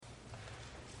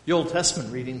The Old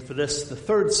Testament reading for this, the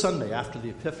third Sunday after the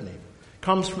Epiphany,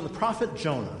 comes from the prophet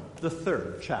Jonah, the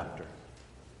 3rd chapter.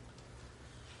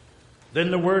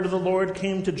 Then the word of the Lord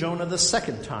came to Jonah the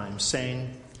second time,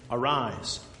 saying,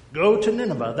 Arise, go to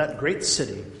Nineveh, that great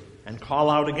city, and call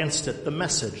out against it the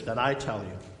message that I tell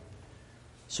you.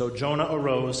 So Jonah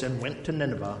arose and went to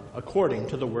Nineveh according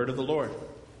to the word of the Lord.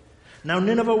 Now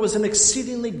Nineveh was an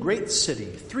exceedingly great city,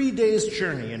 3 days'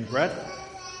 journey in breadth.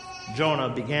 Jonah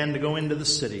began to go into the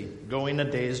city, going a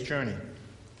day's journey.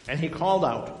 And he called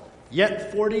out,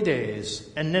 Yet 40 days,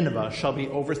 and Nineveh shall be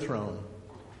overthrown.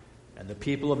 And the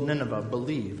people of Nineveh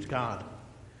believed God.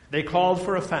 They called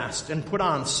for a fast and put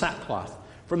on sackcloth,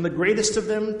 from the greatest of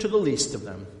them to the least of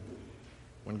them.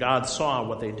 When God saw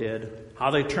what they did,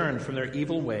 how they turned from their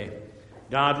evil way,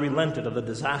 God relented of the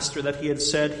disaster that he had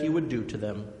said he would do to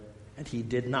them, and he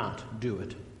did not do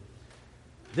it.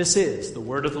 This is the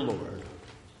word of the Lord.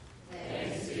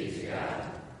 Thanks be to God.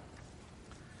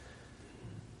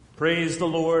 Praise the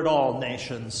Lord, all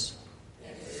nations.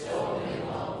 Extol him,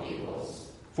 all peoples.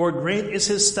 For great is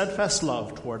his steadfast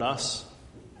love toward us.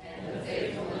 And the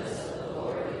faithfulness of the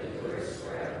Lord endures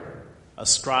forever.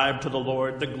 Ascribe to the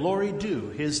Lord the glory due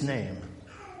his name.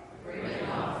 Bring an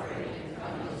offering and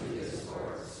come into his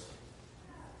courts.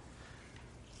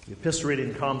 The epistle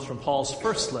reading comes from Paul's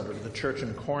first letter to the church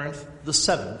in Corinth, the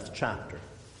 7th chapter.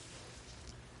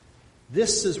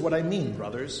 This is what I mean,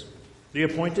 brothers. The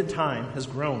appointed time has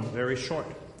grown very short.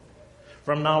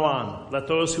 From now on, let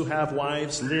those who have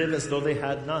wives live as though they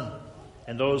had none,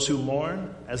 and those who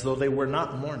mourn as though they were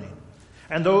not mourning,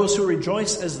 and those who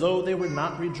rejoice as though they were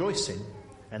not rejoicing,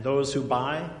 and those who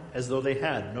buy as though they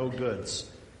had no goods,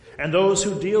 and those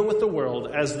who deal with the world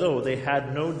as though they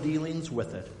had no dealings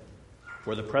with it.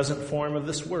 For the present form of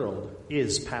this world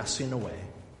is passing away.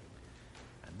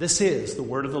 And this is the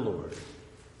word of the Lord.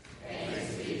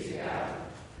 Thanks be to God.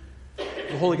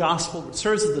 The Holy Gospel, which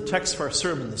serves as the text for our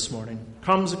sermon this morning,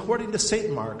 comes according to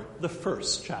St. Mark, the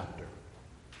 1st chapter.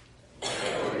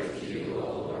 Glory to you,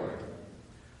 O Lord.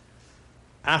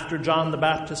 After John the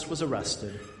Baptist was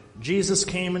arrested, Jesus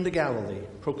came into Galilee,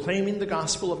 proclaiming the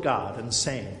gospel of God and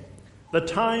saying, The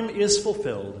time is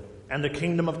fulfilled, and the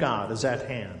kingdom of God is at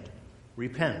hand.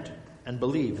 Repent and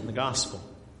believe in the gospel.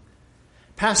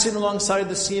 Passing alongside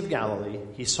the Sea of Galilee,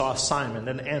 he saw Simon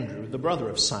and Andrew, the brother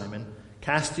of Simon,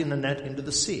 casting a net into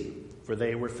the sea, for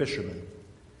they were fishermen.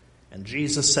 And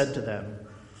Jesus said to them,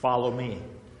 Follow me,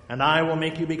 and I will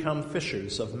make you become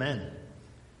fishers of men.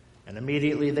 And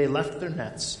immediately they left their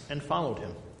nets and followed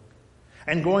him.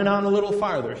 And going on a little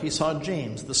farther, he saw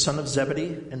James, the son of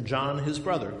Zebedee, and John his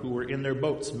brother, who were in their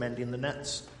boats mending the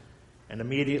nets. And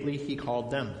immediately he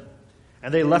called them.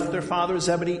 And they left their father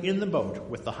Zebedee in the boat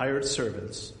with the hired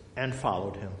servants and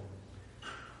followed him.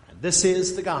 And this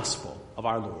is the gospel of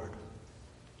our Lord.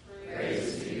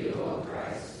 Praise to you, O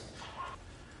Christ.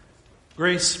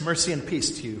 Grace, mercy, and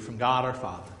peace to you from God our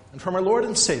Father and from our Lord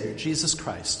and Savior, Jesus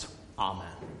Christ. Amen.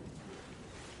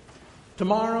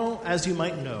 Tomorrow, as you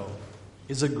might know,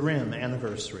 is a grim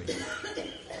anniversary.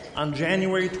 On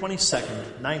January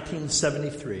 22nd,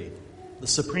 1973, the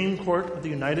Supreme Court of the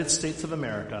United States of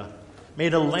America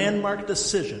made a landmark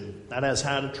decision that has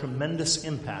had a tremendous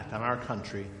impact on our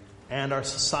country and our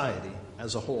society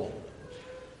as a whole.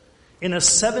 In a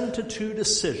 7-2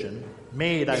 decision,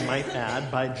 made, I might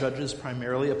add, by judges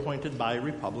primarily appointed by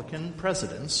Republican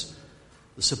presidents,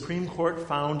 the Supreme Court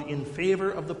found in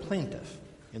favor of the plaintiff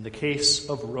in the case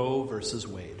of Roe versus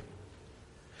Wade.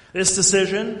 This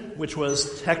decision, which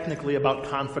was technically about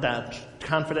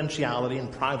confidentiality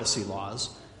and privacy laws,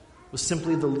 was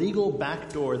simply the legal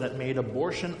backdoor that made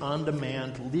abortion on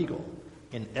demand legal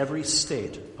in every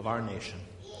state of our nation.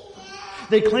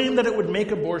 They claimed that it would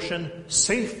make abortion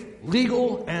safe,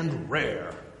 legal, and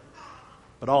rare.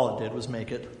 But all it did was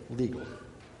make it legal.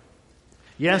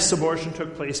 Yes, abortion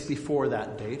took place before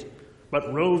that date,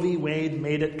 but Roe v. Wade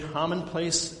made it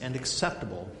commonplace and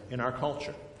acceptable in our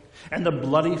culture, and the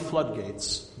bloody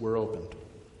floodgates were opened.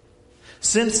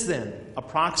 Since then,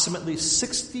 approximately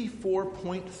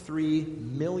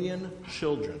 64.3 million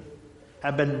children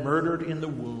have been murdered in the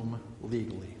womb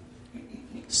legally.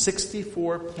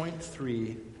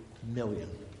 64.3 million.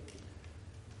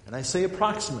 And I say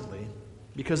approximately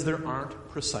because there aren't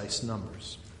precise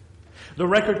numbers. The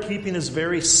record keeping is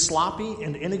very sloppy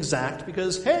and inexact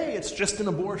because, hey, it's just an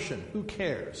abortion. Who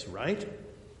cares, right?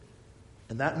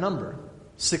 And that number,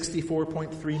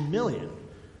 64.3 million,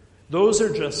 those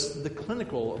are just the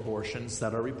clinical abortions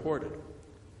that are reported.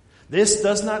 This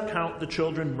does not count the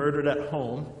children murdered at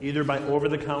home, either by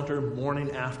over-the-counter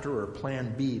morning after or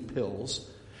Plan B pills,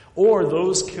 or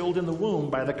those killed in the womb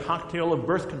by the cocktail of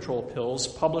birth control pills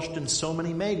published in so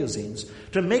many magazines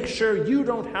to make sure you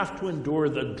don't have to endure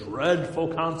the dreadful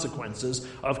consequences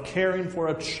of caring for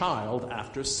a child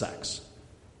after sex.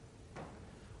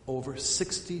 Over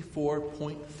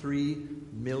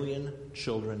 64.3 million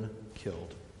children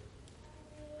killed.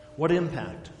 What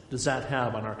impact does that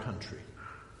have on our country?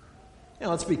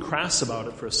 Let's be crass about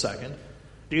it for a second.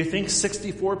 Do you think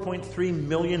 64.3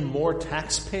 million more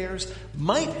taxpayers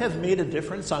might have made a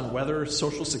difference on whether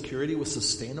Social Security was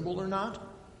sustainable or not?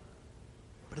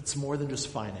 But it's more than just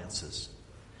finances.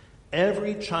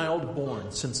 Every child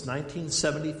born since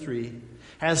 1973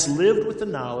 has lived with the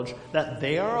knowledge that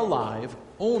they are alive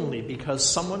only because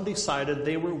someone decided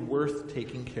they were worth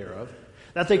taking care of,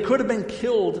 that they could have been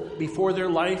killed before their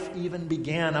life even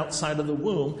began outside of the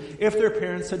womb if their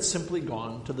parents had simply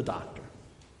gone to the doctor.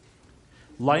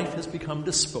 Life has become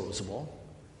disposable.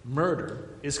 Murder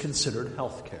is considered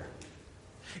health care.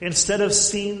 Instead of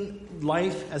seeing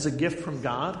life as a gift from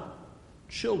God,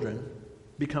 children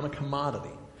become a commodity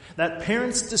that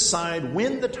parents decide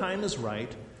when the time is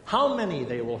right, how many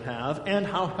they will have, and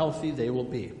how healthy they will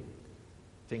be.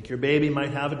 Think your baby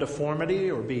might have a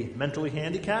deformity or be mentally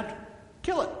handicapped?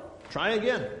 Kill it. Try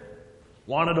again.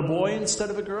 Wanted a boy instead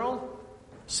of a girl?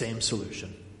 Same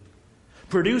solution.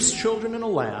 Produce children in a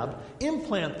lab,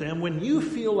 implant them when you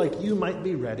feel like you might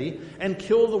be ready, and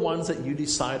kill the ones that you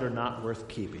decide are not worth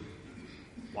keeping.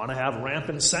 Want to have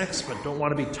rampant sex but don't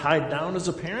want to be tied down as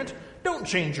a parent? Don't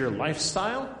change your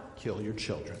lifestyle. Kill your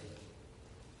children.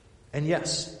 And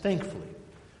yes, thankfully,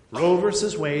 Roe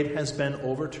v. Wade has been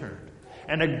overturned,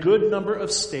 and a good number of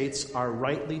states are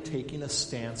rightly taking a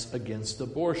stance against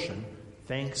abortion,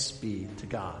 thanks be to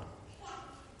God.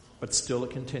 But still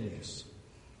it continues,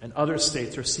 and other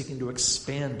states are seeking to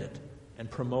expand it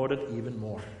and promote it even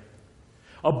more.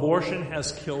 Abortion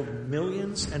has killed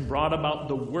millions and brought about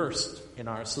the worst in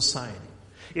our society.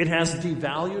 It has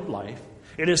devalued life.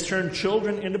 It has turned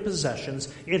children into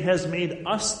possessions. It has made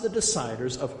us the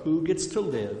deciders of who gets to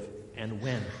live and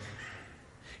when.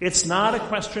 It's not a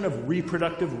question of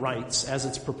reproductive rights, as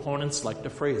its proponents like to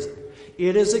phrase it.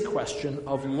 It is a question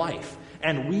of life,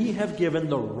 and we have given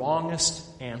the wrongest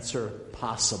answer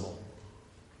possible.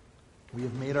 We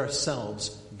have made ourselves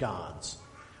gods.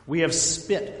 We have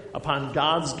spit upon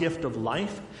God's gift of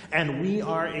life, and we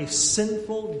are a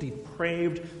sinful,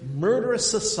 depraved, murderous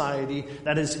society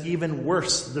that is even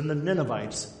worse than the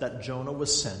Ninevites that Jonah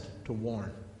was sent to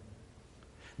warn.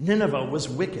 Nineveh was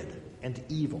wicked and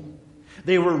evil.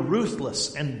 They were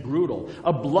ruthless and brutal,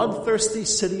 a bloodthirsty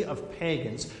city of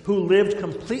pagans who lived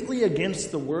completely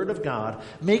against the word of God,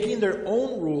 making their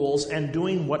own rules and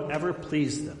doing whatever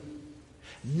pleased them.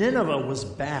 Nineveh was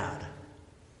bad,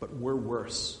 but we're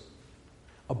worse.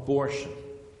 Abortion,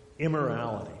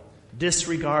 immorality,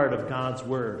 disregard of God's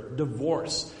word,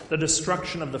 divorce, the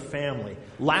destruction of the family,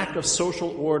 lack of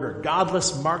social order,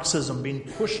 godless Marxism being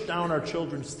pushed down our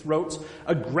children's throats,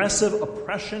 aggressive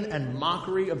oppression and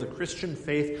mockery of the Christian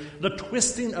faith, the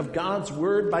twisting of God's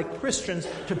word by Christians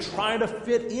to try to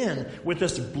fit in with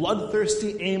this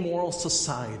bloodthirsty, amoral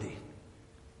society.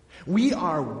 We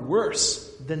are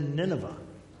worse than Nineveh,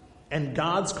 and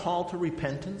God's call to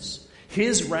repentance,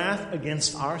 His wrath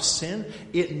against our sin,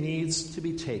 it needs to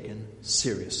be taken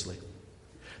seriously.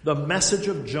 The message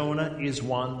of Jonah is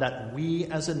one that we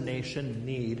as a nation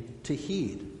need to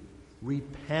heed.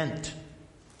 Repent.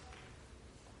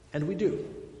 And we do.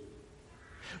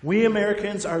 We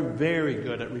Americans are very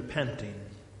good at repenting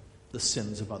the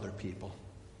sins of other people.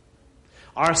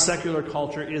 Our secular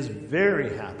culture is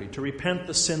very happy to repent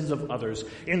the sins of others,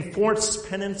 enforce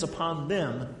penance upon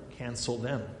them, cancel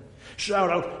them. Shout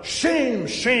out, shame,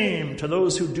 shame, to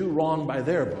those who do wrong by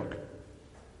their book.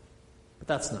 But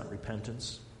that's not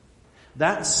repentance.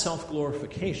 That's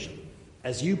self-glorification,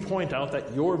 as you point out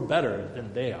that you're better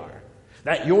than they are,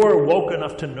 that you're woke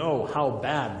enough to know how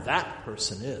bad that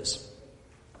person is.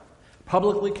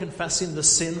 Publicly confessing the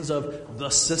sins of the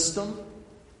system,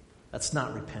 that's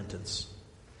not repentance.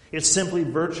 It's simply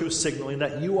virtue signaling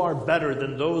that you are better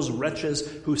than those wretches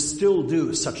who still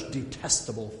do such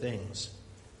detestable things.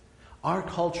 Our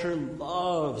culture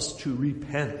loves to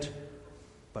repent,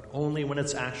 but only when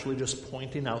it's actually just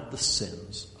pointing out the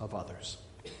sins of others.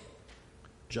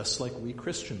 Just like we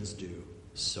Christians do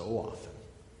so often.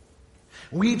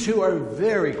 We too are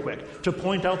very quick to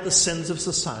point out the sins of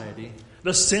society,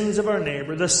 the sins of our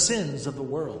neighbor, the sins of the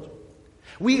world.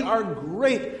 We are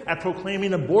great at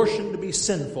proclaiming abortion to be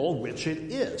sinful, which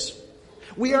it is.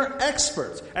 We are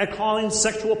experts at calling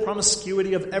sexual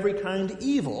promiscuity of every kind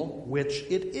evil, which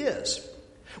it is.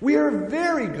 We are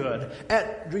very good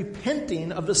at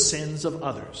repenting of the sins of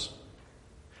others.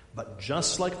 But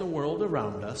just like the world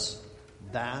around us,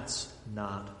 that's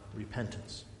not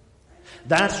repentance.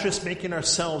 That's just making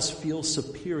ourselves feel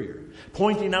superior,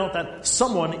 pointing out that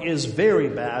someone is very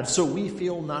bad, so we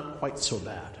feel not quite so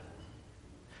bad.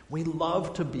 We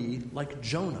love to be like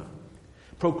Jonah,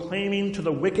 proclaiming to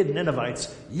the wicked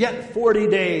Ninevites, "Yet 40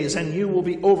 days and you will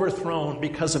be overthrown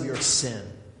because of your sin."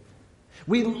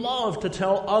 We love to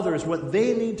tell others what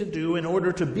they need to do in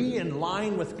order to be in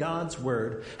line with God's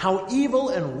word, how evil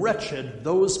and wretched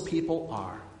those people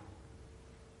are.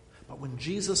 But when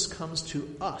Jesus comes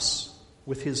to us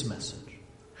with his message,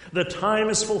 the time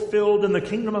is fulfilled and the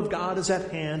kingdom of God is at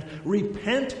hand,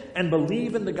 repent and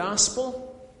believe in the gospel?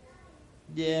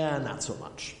 Yeah, not so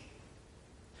much.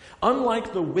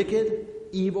 Unlike the wicked,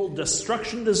 evil,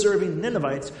 destruction-deserving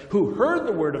Ninevites who heard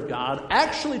the word of God,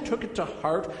 actually took it to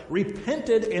heart,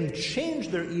 repented, and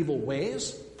changed their evil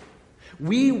ways,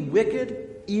 we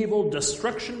wicked, evil,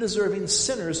 destruction-deserving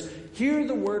sinners hear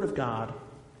the word of God,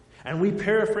 and we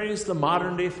paraphrase the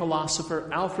modern-day philosopher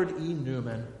Alfred E.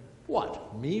 Newman,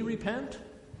 "What, me repent?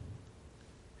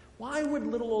 Why would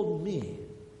little old me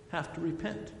have to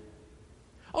repent?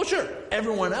 Oh, sure,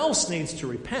 everyone else needs to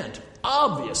repent.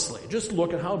 Obviously, just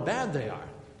look at how bad they are.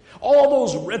 All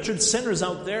those wretched sinners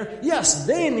out there, yes,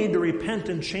 they need to repent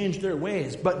and change their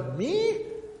ways. But me?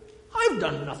 I've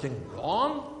done nothing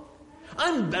wrong.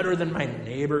 I'm better than my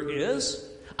neighbor is.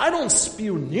 I don't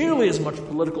spew nearly as much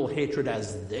political hatred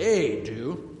as they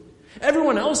do.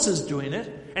 Everyone else is doing it,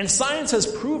 and science has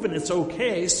proven it's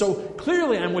okay, so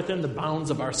clearly I'm within the bounds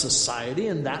of our society,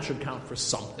 and that should count for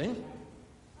something.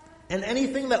 And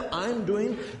anything that I'm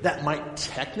doing that might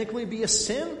technically be a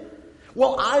sin,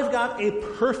 well, I've got a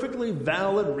perfectly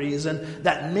valid reason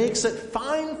that makes it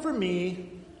fine for me,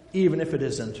 even if it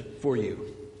isn't for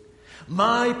you.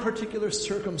 My particular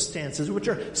circumstances, which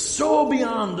are so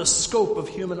beyond the scope of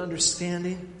human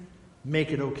understanding,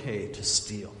 make it okay to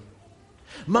steal.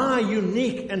 My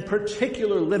unique and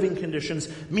particular living conditions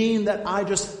mean that I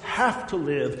just have to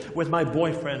live with my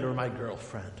boyfriend or my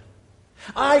girlfriend.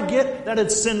 I get that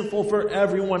it's sinful for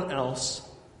everyone else,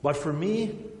 but for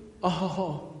me,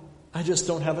 I just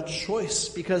don't have a choice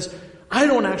because I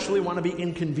don't actually want to be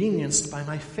inconvenienced by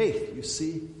my faith, you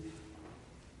see.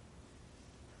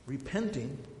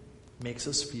 Repenting makes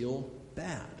us feel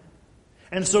bad.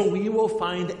 And so we will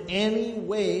find any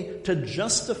way to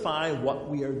justify what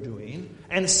we are doing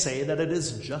and say that it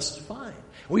is just fine.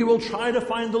 We will try to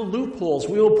find the loopholes.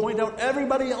 We will point out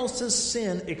everybody else's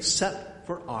sin except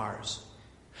for ours.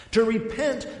 To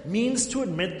repent means to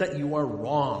admit that you are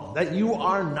wrong, that you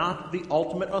are not the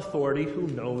ultimate authority who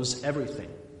knows everything.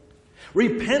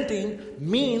 Repenting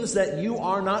means that you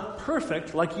are not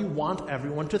perfect like you want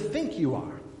everyone to think you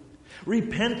are.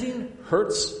 Repenting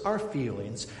hurts our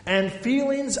feelings, and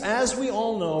feelings, as we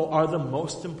all know, are the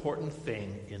most important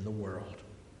thing in the world.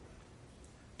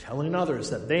 Telling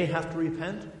others that they have to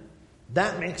repent,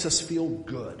 that makes us feel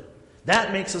good.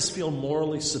 That makes us feel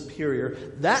morally superior.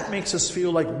 That makes us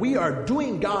feel like we are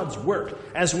doing God's work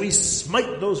as we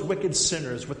smite those wicked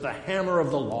sinners with the hammer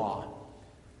of the law.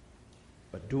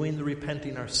 But doing the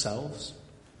repenting ourselves,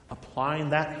 applying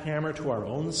that hammer to our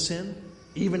own sin,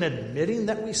 even admitting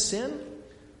that we sin,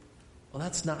 well,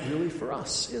 that's not really for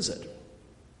us, is it?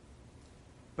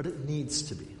 But it needs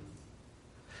to be.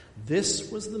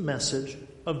 This was the message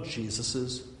of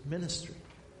Jesus' ministry.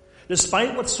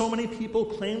 Despite what so many people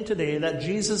claim today, that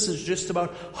Jesus is just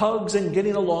about hugs and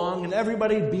getting along and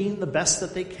everybody being the best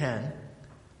that they can,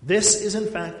 this is in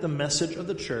fact the message of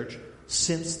the church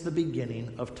since the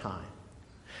beginning of time.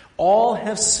 All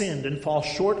have sinned and fall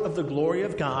short of the glory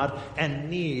of God and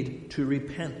need to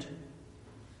repent.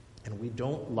 And we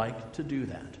don't like to do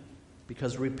that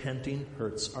because repenting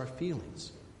hurts our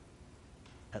feelings.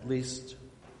 At least,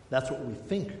 that's what we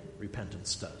think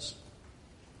repentance does.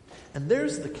 And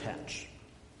there's the catch.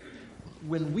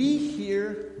 When we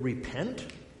hear repent,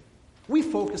 we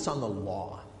focus on the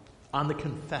law, on the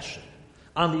confession,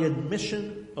 on the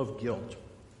admission of guilt.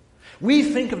 We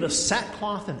think of the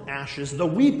sackcloth and ashes, the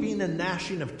weeping and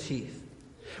gnashing of teeth.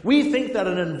 We think that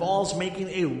it involves making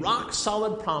a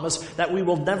rock-solid promise that we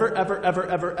will never,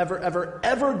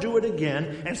 ever do it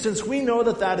again. And since we know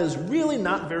that that is really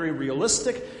not very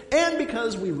realistic, and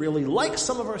because we really like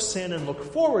some of our sin and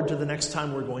look forward to the next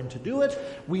time we're going to do it,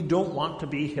 we don't want to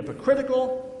be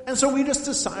hypocritical, and so we just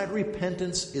decide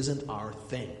repentance isn't our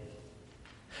thing.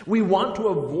 We want to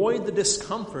avoid the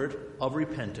discomfort of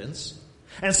repentance,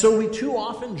 and so we too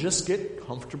often just get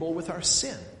comfortable with our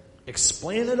sin.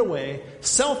 Explain it away,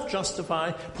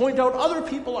 self-justify, point out other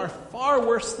people are far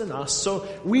worse than us, so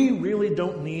we really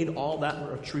don't need all that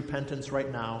much repentance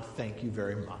right now. Thank you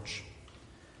very much.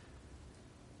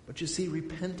 But you see,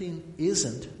 repenting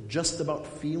isn't just about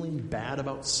feeling bad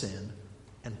about sin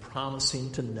and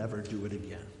promising to never do it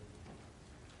again.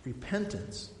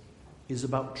 Repentance is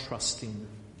about trusting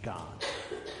God.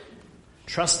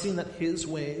 Trusting that his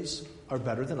ways are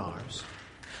better than ours.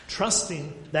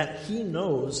 Trusting that he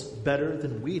knows better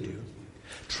than we do.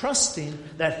 Trusting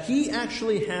that he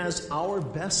actually has our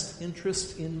best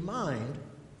interest in mind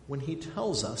when he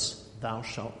tells us, "Thou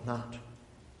shalt not."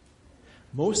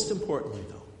 Most importantly,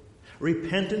 though,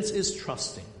 repentance is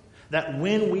trusting that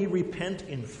when we repent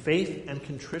in faith and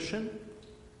contrition,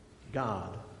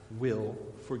 God will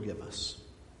forgive us.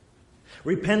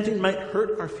 Repenting might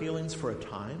hurt our feelings for a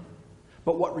time,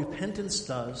 but what repentance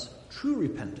does, true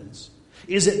repentance,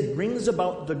 is it brings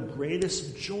about the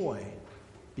greatest joy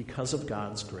because of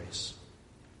God's grace.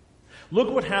 Look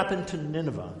what happened to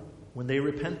Nineveh when they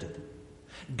repented.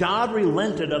 God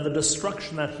relented of the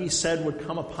destruction that he said would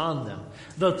come upon them,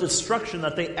 the destruction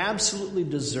that they absolutely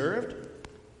deserved,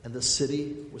 and the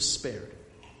city was spared.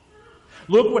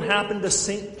 Look what happened to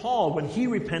St. Paul when he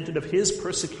repented of his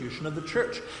persecution of the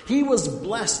church. He was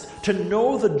blessed to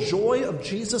know the joy of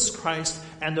Jesus Christ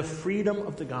and the freedom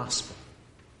of the gospel.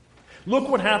 Look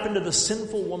what happened to the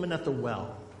sinful woman at the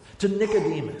well, to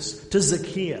Nicodemus, to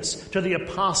Zacchaeus, to the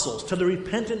apostles, to the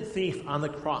repentant thief on the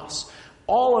cross.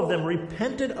 All of them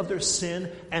repented of their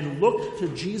sin and looked to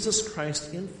Jesus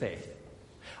Christ in faith.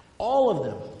 All of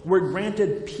them were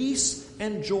granted peace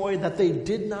and joy that they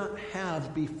did not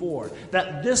have before,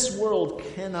 that this world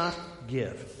cannot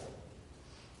give.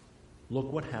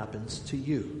 Look what happens to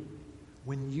you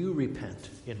when you repent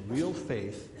in real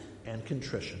faith and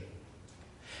contrition.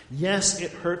 Yes,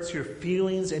 it hurts your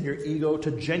feelings and your ego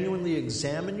to genuinely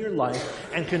examine your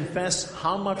life and confess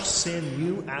how much sin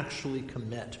you actually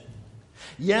commit.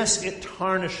 Yes, it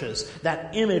tarnishes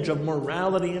that image of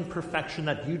morality and perfection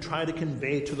that you try to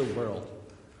convey to the world.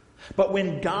 But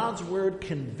when God's word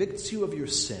convicts you of your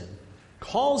sin,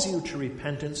 calls you to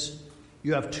repentance,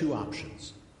 you have two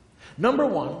options. Number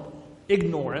one,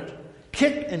 ignore it,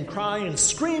 kick and cry and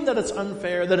scream that it's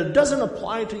unfair, that it doesn't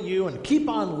apply to you, and keep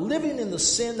on living in the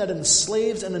sin that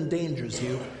enslaves and endangers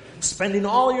you, spending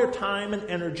all your time and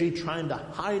energy trying to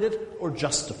hide it or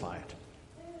justify it.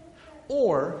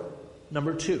 Or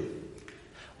number two,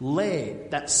 lay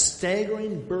that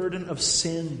staggering burden of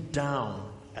sin down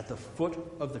at the foot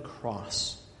of the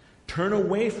cross. Turn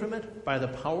away from it by the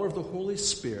power of the Holy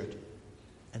Spirit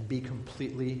and be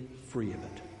completely free of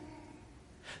it.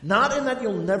 Not in that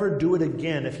you'll never do it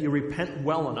again if you repent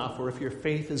well enough or if your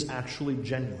faith is actually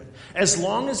genuine. As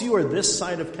long as you are this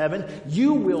side of heaven,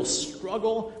 you will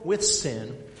struggle with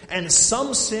sin, and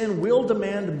some sin will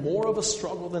demand more of a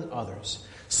struggle than others.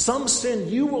 Some sin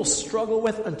you will struggle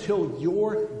with until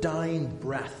your dying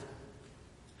breath.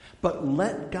 But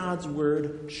let God's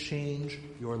word change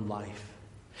your life.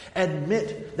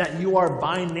 Admit that you are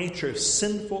by nature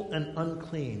sinful and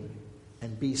unclean,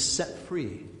 and be set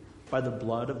free by the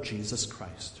blood of Jesus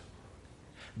Christ.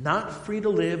 Not free to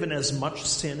live in as much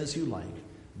sin as you like.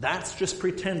 That's just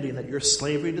pretending that your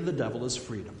slavery to the devil is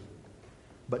freedom.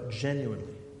 But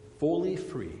genuinely, fully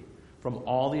free from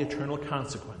all the eternal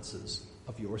consequences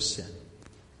of your sin.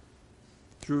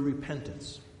 Through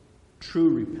repentance, true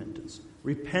repentance,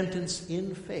 repentance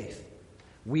in faith,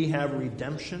 we have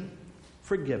redemption,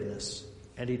 forgiveness,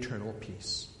 and eternal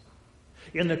peace.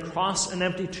 In the cross and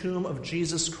empty tomb of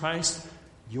Jesus Christ,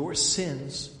 your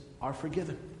sins are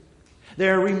forgiven. They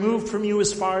are removed from you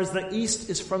as far as the east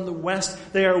is from the west.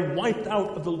 They are wiped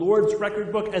out of the Lord's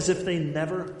record book as if they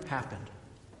never happened.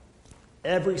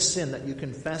 Every sin that you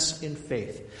confess in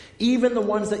faith, even the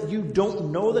ones that you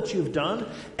don't know that you've done,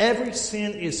 every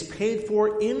sin is paid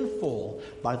for in full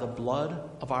by the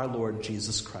blood of our Lord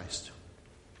Jesus Christ.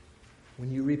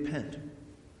 When you repent,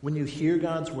 when you hear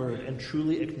God's word and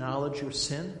truly acknowledge your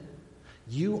sin,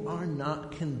 you are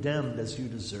not condemned as you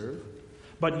deserve,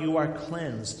 but you are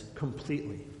cleansed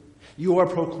completely. You are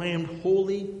proclaimed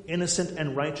holy, innocent,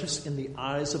 and righteous in the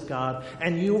eyes of God,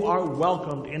 and you are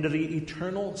welcomed into the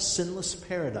eternal, sinless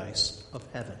paradise of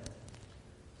heaven.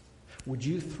 Would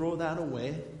you throw that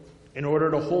away in order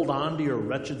to hold on to your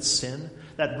wretched sin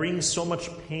that brings so much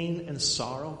pain and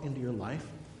sorrow into your life?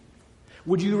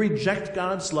 Would you reject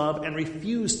God's love and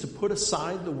refuse to put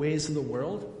aside the ways of the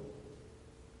world?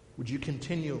 Would you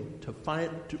continue to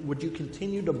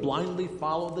blindly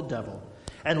follow the devil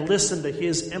and listen to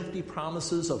his empty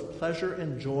promises of pleasure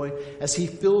and joy as he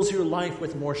fills your life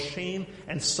with more shame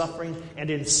and suffering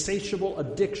and insatiable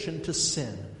addiction to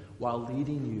sin while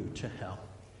leading you to hell?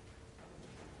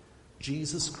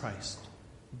 Jesus Christ,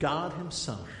 God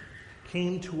himself,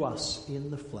 came to us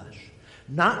in the flesh,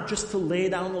 Not just to lay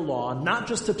down the law, not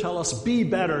just to tell us, be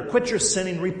better, quit your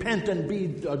sinning, repent and be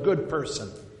a good person.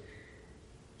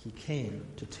 He came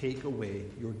to take away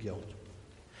your guilt.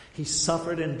 He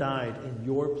suffered and died in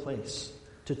your place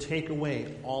to take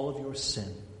away all of your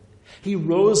sin. He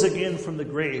rose again from the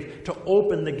grave to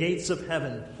open the gates of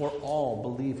heaven for all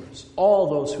believers, all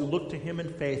those who look to him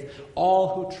in faith,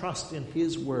 all who trust in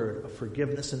his word of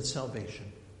forgiveness and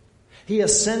salvation. He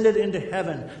ascended into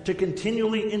heaven to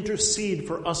continually intercede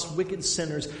for us wicked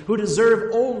sinners who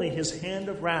deserve only his hand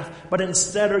of wrath, but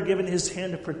instead are given his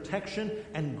hand of protection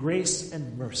and grace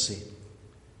and mercy.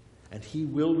 And he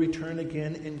will return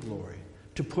again in glory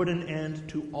to put an end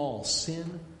to all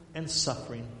sin and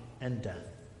suffering and death.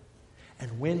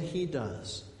 And when he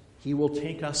does, he will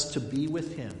take us to be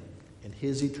with him in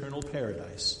his eternal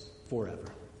paradise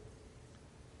forever.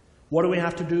 What do we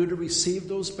have to do to receive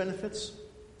those benefits?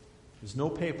 There's no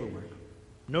paperwork,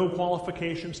 no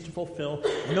qualifications to fulfill,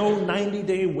 no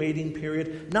 90-day waiting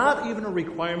period, not even a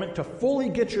requirement to fully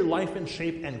get your life in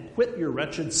shape and quit your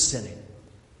wretched sinning.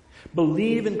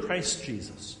 Believe in Christ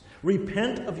Jesus.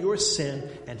 Repent of your sin,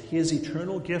 and his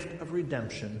eternal gift of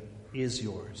redemption is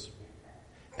yours.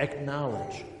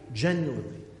 Acknowledge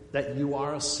genuinely that you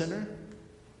are a sinner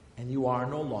and you are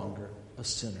no longer a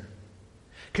sinner.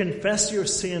 Confess your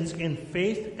sins in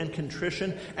faith and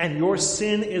contrition, and your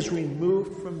sin is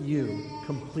removed from you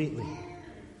completely.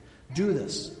 Do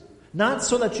this, not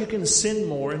so that you can sin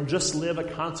more and just live a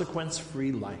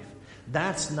consequence-free life.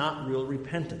 That's not real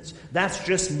repentance. That's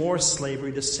just more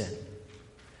slavery to sin.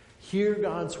 Hear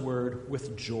God's word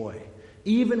with joy,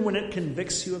 even when it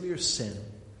convicts you of your sin,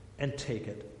 and take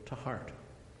it to heart.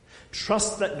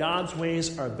 Trust that God's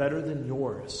ways are better than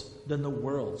yours, than the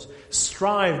world's.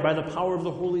 Strive by the power of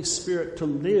the Holy Spirit to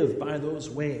live by those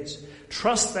ways.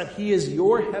 Trust that he is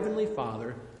your heavenly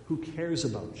Father who cares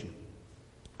about you,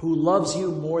 who loves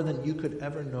you more than you could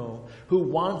ever know, who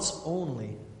wants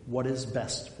only what is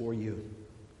best for you.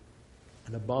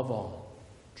 And above all,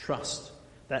 trust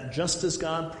that just as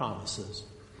God promises,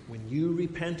 when you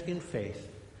repent in faith,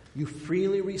 you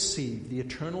freely receive the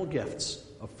eternal gifts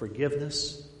of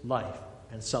forgiveness, life,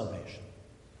 and salvation.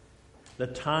 The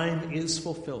time is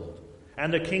fulfilled,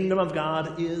 and the kingdom of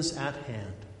God is at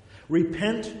hand.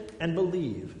 Repent and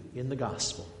believe in the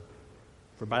gospel.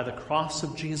 For by the cross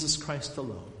of Jesus Christ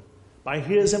alone, by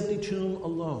his empty tomb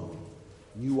alone,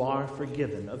 you are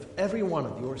forgiven of every one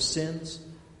of your sins,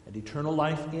 and eternal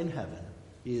life in heaven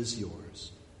is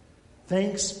yours.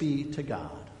 Thanks be to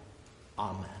God.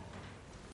 Amen.